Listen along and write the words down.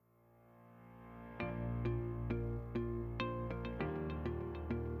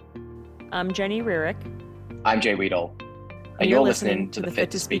I'm Jenny Rurick. I'm Jay Weedall. And you're listening to the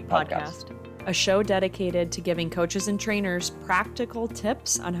Fit to Speak podcast, a show dedicated to giving coaches and trainers practical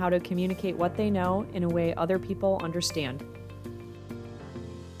tips on how to communicate what they know in a way other people understand.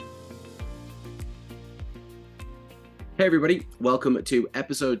 Hey everybody, welcome to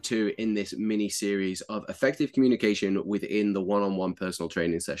episode 2 in this mini series of effective communication within the one-on-one personal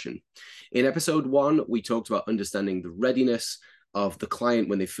training session. In episode 1, we talked about understanding the readiness of the client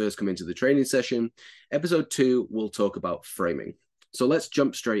when they first come into the training session. Episode 2, we'll talk about framing. So let's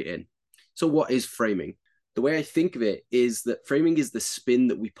jump straight in. So what is framing? The way I think of it is that framing is the spin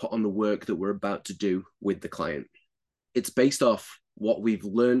that we put on the work that we're about to do with the client. It's based off what we've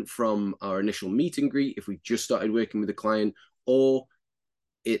learned from our initial meet and greet if we've just started working with the client, or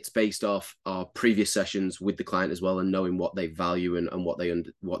it's based off our previous sessions with the client as well and knowing what they value and what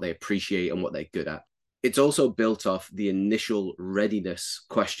they appreciate and what they're good at. It's also built off the initial readiness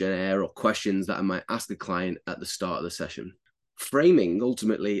questionnaire or questions that I might ask the client at the start of the session. Framing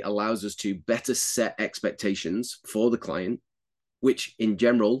ultimately allows us to better set expectations for the client, which in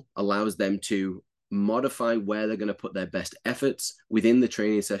general allows them to modify where they're going to put their best efforts within the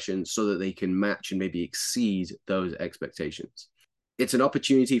training session so that they can match and maybe exceed those expectations. It's an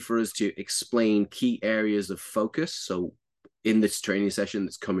opportunity for us to explain key areas of focus. So in this training session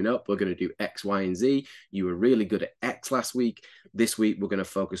that's coming up, we're going to do X, Y, and Z. You were really good at X last week. This week, we're going to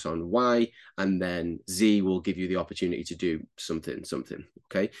focus on Y, and then Z will give you the opportunity to do something,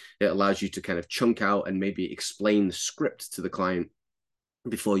 okay? It allows you to kind of chunk out and maybe explain the script to the client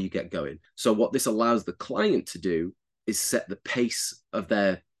before you get going. So what this allows the client to do is set the pace of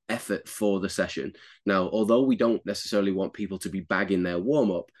their effort for the session. Now, although we don't necessarily want people to be bagging their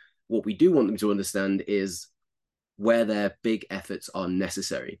warm-up, what we do want them to understand is where their big efforts are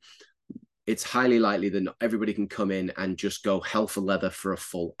necessary. It's highly likely that not everybody can come in and just go hell for leather for a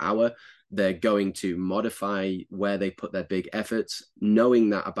full hour. They're going to modify where they put their big efforts.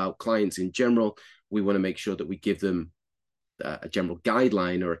 Knowing that about clients in general, we want to make sure that we give them a general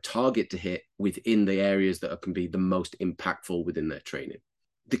guideline or a target to hit within the areas that can be the most impactful within their training.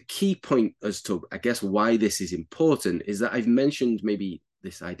 The key point as to, I guess, why this is important is that I've mentioned maybe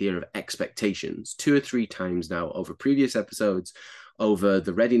this idea of expectations 2 or 3 times now over previous episodes, over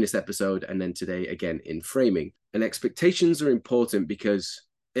the readiness episode, and then today again in framing. And expectations are important because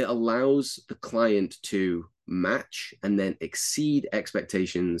it allows the client to match and then exceed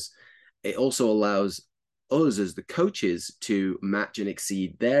expectations. It also allows us as the coaches to match and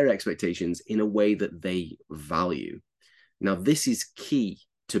exceed their expectations in a way that they value. Now, this is key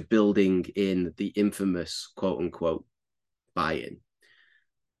to building in the infamous quote unquote buy-in.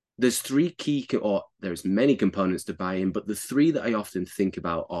 There's there's many components to buy-in, but the 3 that I often think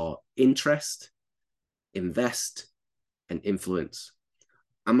about are interest, invest, and influence.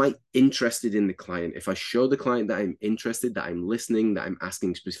 Am I interested in the client? If I show the client that I'm interested, that I'm listening, that I'm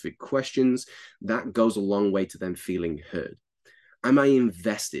asking specific questions, that goes a long way to them feeling heard. Am I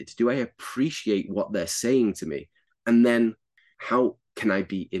invested? Do I appreciate what they're saying to me? And then how can I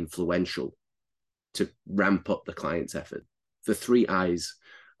be influential to ramp up the client's effort? The 3 I's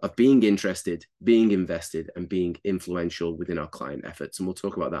of being interested, being invested, and being influential within our client efforts. And we'll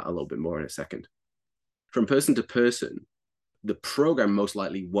talk about that a little bit more in a second. From person to person, the program most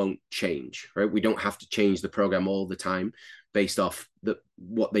likely won't change, right? We don't have to change the program all the time based off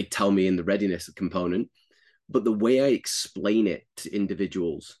what they tell me in the readiness component. But the way I explain it to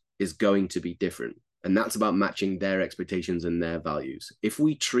individuals is going to be different. And that's about matching their expectations and their values. If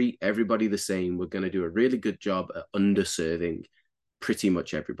we treat everybody the same, we're going to do a really good job at underserving pretty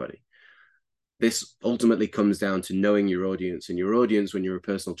much everybody. This ultimately comes down to knowing your audience, and your audience when you're a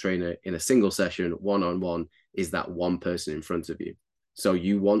personal trainer in a single session, one-on-one, is that one person in front of you. So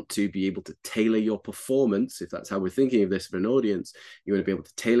you want to be able to tailor your performance, if that's how we're thinking of this for an audience, you want to be able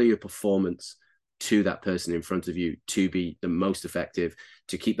to tailor your performance to that person in front of you to be the most effective,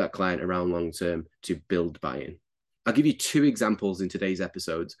 to keep that client around long-term, to build buy-in. I'll give you 2 examples in today's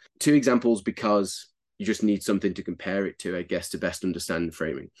episodes. 2 examples because you just need something to compare it to, I guess, to best understand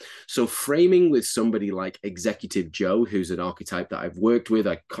framing. So framing with somebody like Executive Joe, who's an archetype that I've worked with,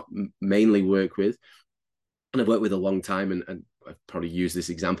 I mainly work with, and I've worked with a long time, and I've probably used this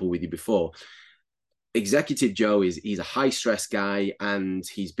example with you before. Executive Joe he's a high stress guy, and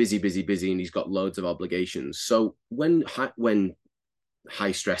he's busy, and he's got loads of obligations. So when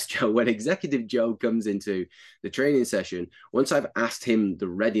high stress Joe, when Executive Joe comes into the training session, once I've asked him the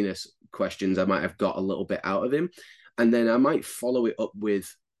readiness questions, I might have got a little bit out of him. And then I might follow it up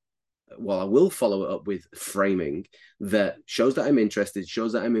with I will follow it up with framing that shows that I'm interested,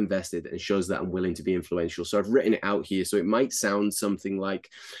 shows that I'm invested, and shows that I'm willing to be influential. So I've written it out here. So it might sound something like,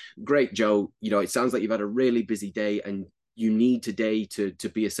 great, Joe, it sounds like you've had a really busy day and you need today to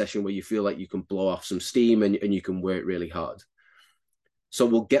be a session where you feel like you can blow off some steam and you can work really hard. So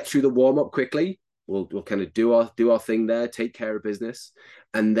we'll get through the warm up quickly. We'll kind of do our thing there, take care of business,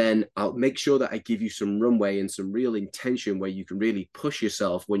 and then I'll make sure that I give you some runway and some real intention where you can really push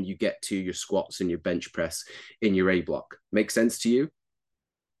yourself when you get to your squats and your bench press in your A block. Make sense to you?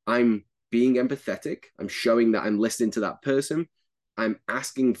 I'm being empathetic. I'm showing that I'm listening to that person. I'm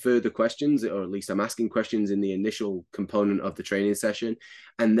asking further questions, or at least I'm asking questions in the initial component of the training session,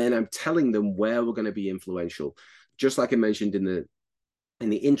 and then I'm telling them where we're going to be influential. Just like I mentioned in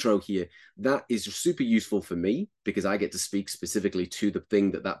the intro here, that is super useful for me because I get to speak specifically to the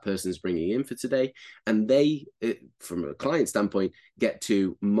thing that person is bringing in for today. And they, from a client standpoint, get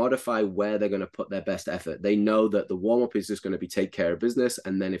to modify where they're going to put their best effort. They know that the warm-up is just going to be take care of business.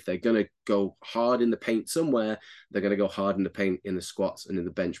 And then if they're going to go hard in the paint somewhere, they're going to go hard in the paint in the squats and in the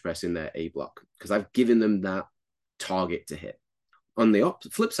bench press in their A block, because I've given them that target to hit. On the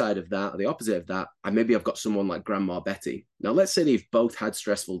flip side of that, or the opposite of that, I've got someone like Grandma Betty. Now, let's say they've both had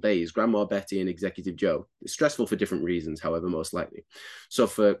stressful days, Grandma Betty and Executive Joe. It's stressful for different reasons, however, most likely. So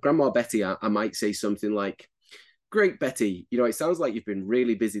for Grandma Betty, I might say something like, great, Betty, it sounds like you've been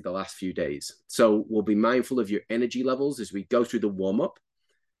really busy the last few days. So we'll be mindful of your energy levels as we go through the warm-up.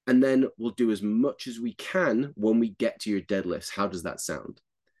 And then we'll do as much as we can when we get to your deadlifts. How does that sound?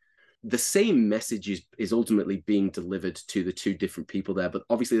 The same message is ultimately being delivered to the two different people there, but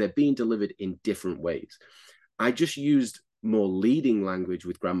obviously they're being delivered in different ways. I just used more leading language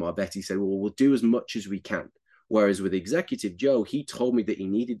with Grandma Betty, said, well, we'll do as much as we can. Whereas with Executive Joe, he told me that he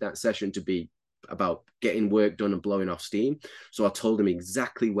needed that session to be about getting work done and blowing off steam. So I told him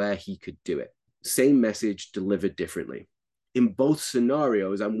exactly where he could do it. Same message delivered differently. In both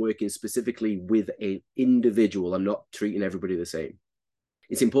scenarios, I'm working specifically with an individual. I'm not treating everybody the same.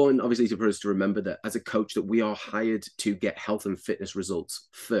 It's important, obviously, for us to remember that as a coach, that we are hired to get health and fitness results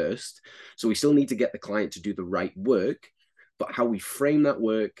first. So we still need to get the client to do the right work, but how we frame that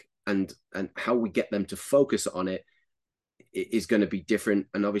work and how we get them to focus on it is going to be different.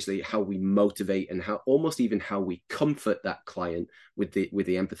 And obviously how we motivate and how we comfort that client with the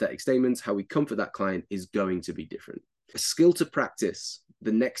empathetic statements, how we comfort that client is going to be different. A skill to practice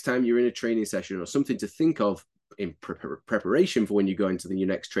the next time you're in a training session, or something to think of in preparation for when you go into your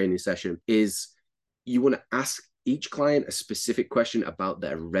next training session, is you want to ask each client a specific question about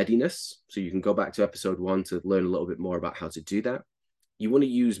their readiness. So you can go back to episode 1 to learn a little bit more about how to do that. You want to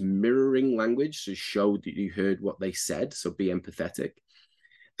use mirroring language to show that you heard what they said, so be empathetic.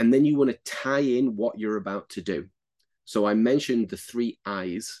 And then you want to tie in what you're about to do. So I mentioned the 3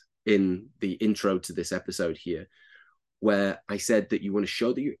 I's in the intro to this episode here, where I said that you want to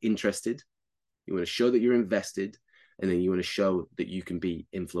show that you're interested, you want to show that you're invested, and then you want to show that you can be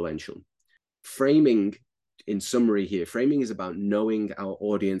influential. Framing, in summary here, framing is about knowing our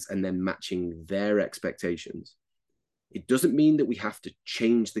audience and then matching their expectations. It doesn't mean that we have to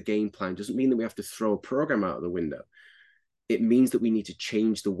change the game plan. It doesn't mean that we have to throw a program out of the window. It means that we need to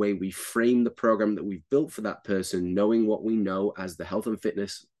change the way we frame the program that we've built for that person, knowing what we know as the health and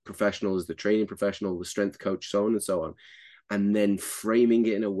fitness professional, as the training professional, the strength coach, so on and so on, and then framing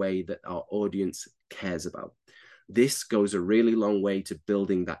it in a way that our audience cares about. This goes a really long way to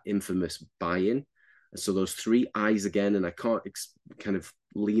building that infamous buy-in. So those 3 I's again, and I can't kind of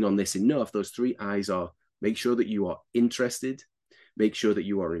lean on this enough, those 3 I's are: make sure that you are interested, make sure that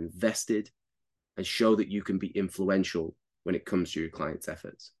you are invested, and show that you can be influential when it comes to your client's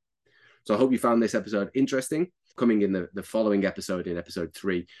efforts. So I hope you found this episode interesting. Coming in the following episode, in episode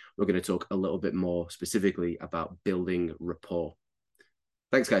 3, we're going to talk a little bit more specifically about building rapport.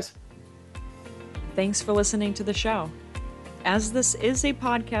 Thanks, guys. Thanks for listening to the show. As this is a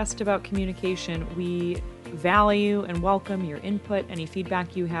podcast about communication, we value and welcome your input, any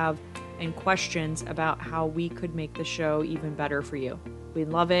feedback you have, and questions about how we could make the show even better for you. We'd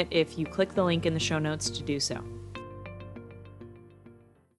love it if you click the link in the show notes to do so.